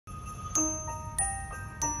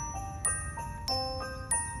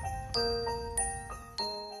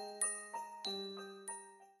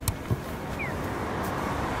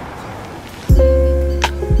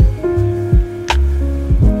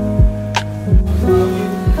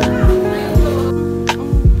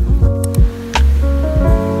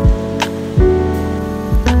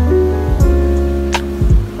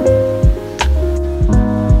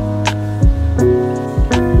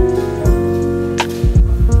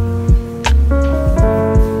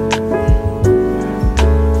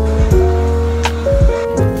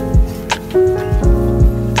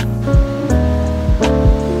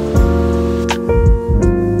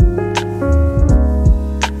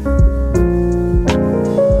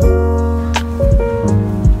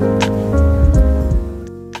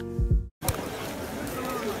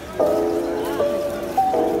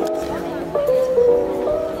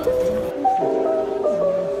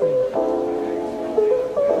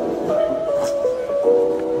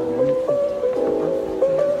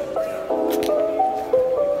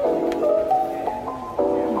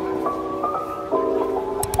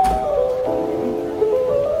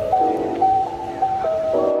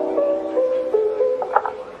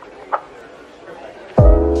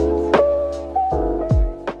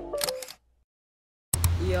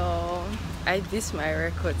this my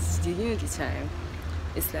records. Did you know the time?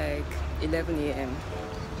 It's like 11 a.m.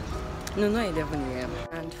 No, not 11 a.m.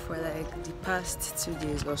 And for like the past 2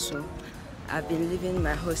 days or so, I've been leaving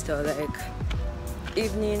my hostel like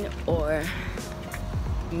evening or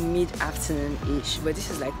mid-afternoon-ish. But this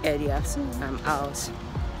is like early afternoon. I'm out.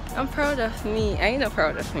 I'm proud of me. Are you not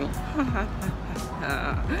proud of me?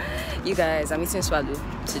 You guys, I'm eating swallow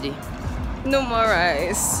today. No more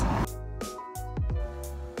rice.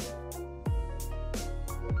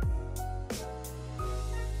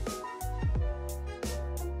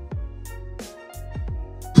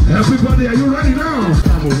 Everybody, are you ready now?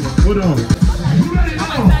 Hold on. Are you ready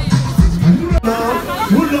now?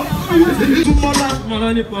 Hold on.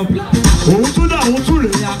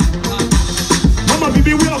 Mama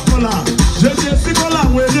bibi we okola. Jeje sikola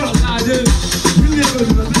we yo.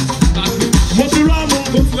 Motiramo.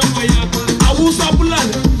 Awusa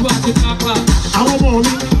bulale. Àwọn ọmọ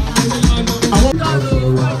mi. Àwọn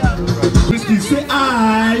Christy say I.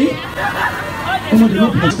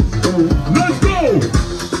 Let's go.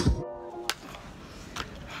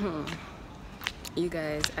 You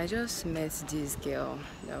guys, I just met this girl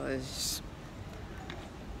that was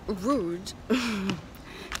rude.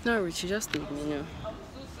 Not rude, she just told me, you know.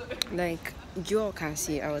 Like, you all can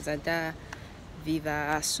see, I was at that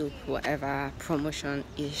Viva Soup, whatever,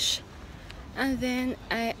 promotion-ish. And then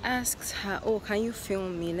I asked her, oh, can you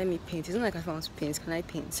film me? Let me paint. It's not like I want to paint. Can I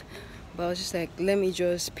paint? But I was just like, let me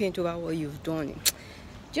just paint over what you've done.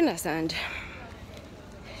 Do you understand?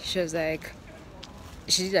 She was like,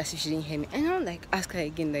 she did as if she didn't hear me. And I like ask her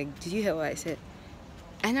again, like, did you hear what I said?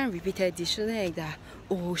 And I repeated this. She was like that,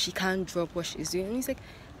 oh, she can't drop what she's doing. And he's like,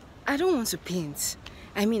 I don't want to paint.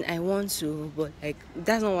 I mean, I want to, but like,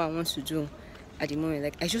 that's not what I want to do at the moment.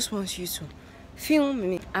 Like, I just want you to film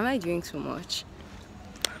me. Am I doing too much?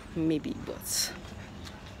 Maybe, but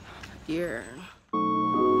yeah.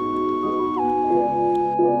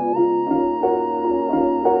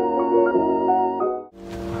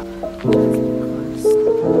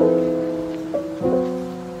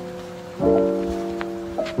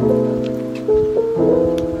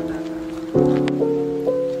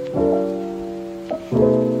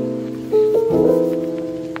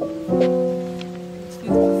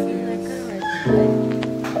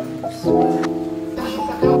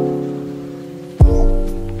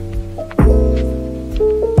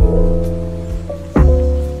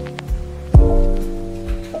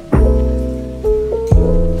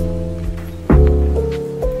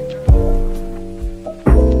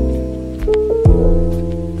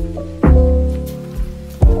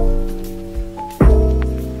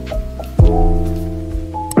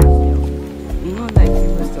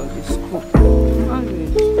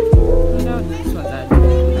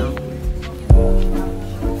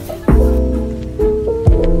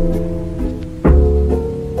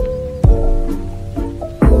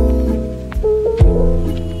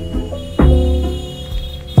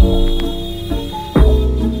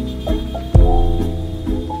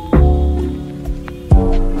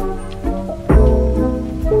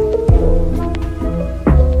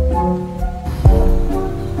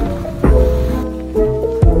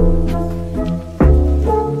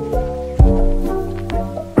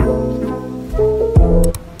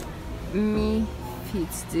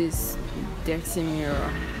 This dirty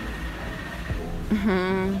mirror.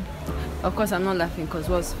 Of course I'm not laughing because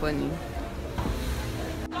what's funny,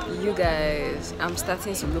 you guys, I'm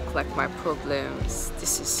starting to look like my problems.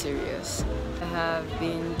 This is serious. I have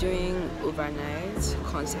been doing overnight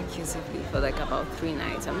consecutively for like about 3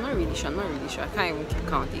 nights. I'm not really sure. I can't even keep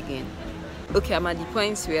count again. Okay, I'm at the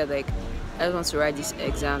point where like I just want to write these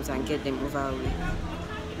exams and get them over with.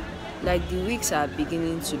 Like, the weeks are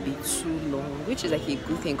beginning to be too long, which is like a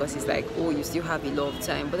good thing because it's like, oh, you still have a lot of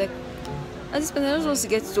time. But like, at this point, I just want to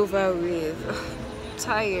get it over with. I'm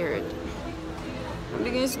tired. I'm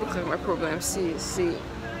beginning to look like my problem. See.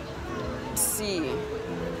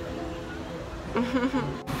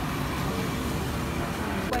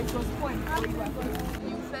 But it was point.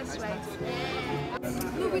 You first write.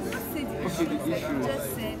 No, we just said it.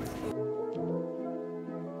 Just said.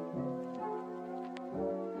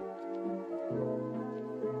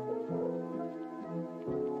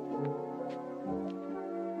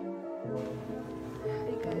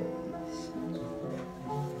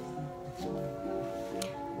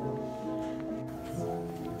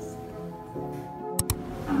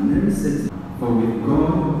 Mary said, for with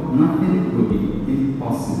God nothing will be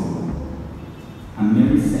impossible. And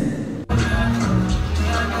Mary said,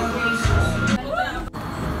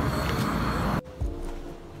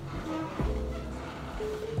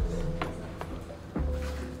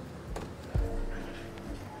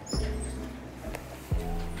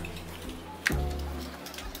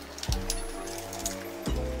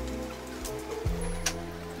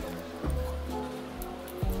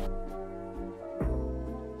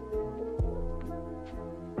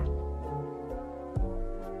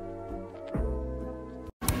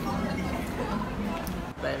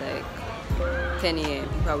 10 a.m.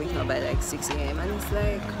 People are waking up by like 6 a.m. and it's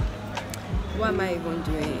like, what am I even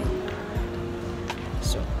doing?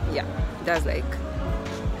 So yeah, that's like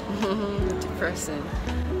depressing.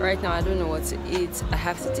 Right now I don't know what to eat. I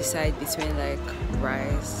have to decide between like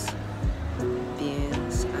rice,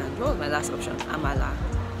 beans, and what was my last option? Amala.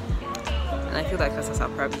 And I feel like I'll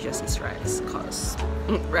probably just eat rice because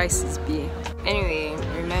rice is B. Anyway,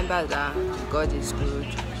 remember that God is good.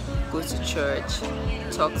 Go to church,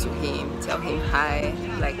 talk to him, tell him hi,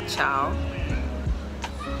 like ciao.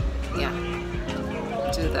 Yeah,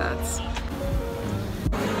 do that.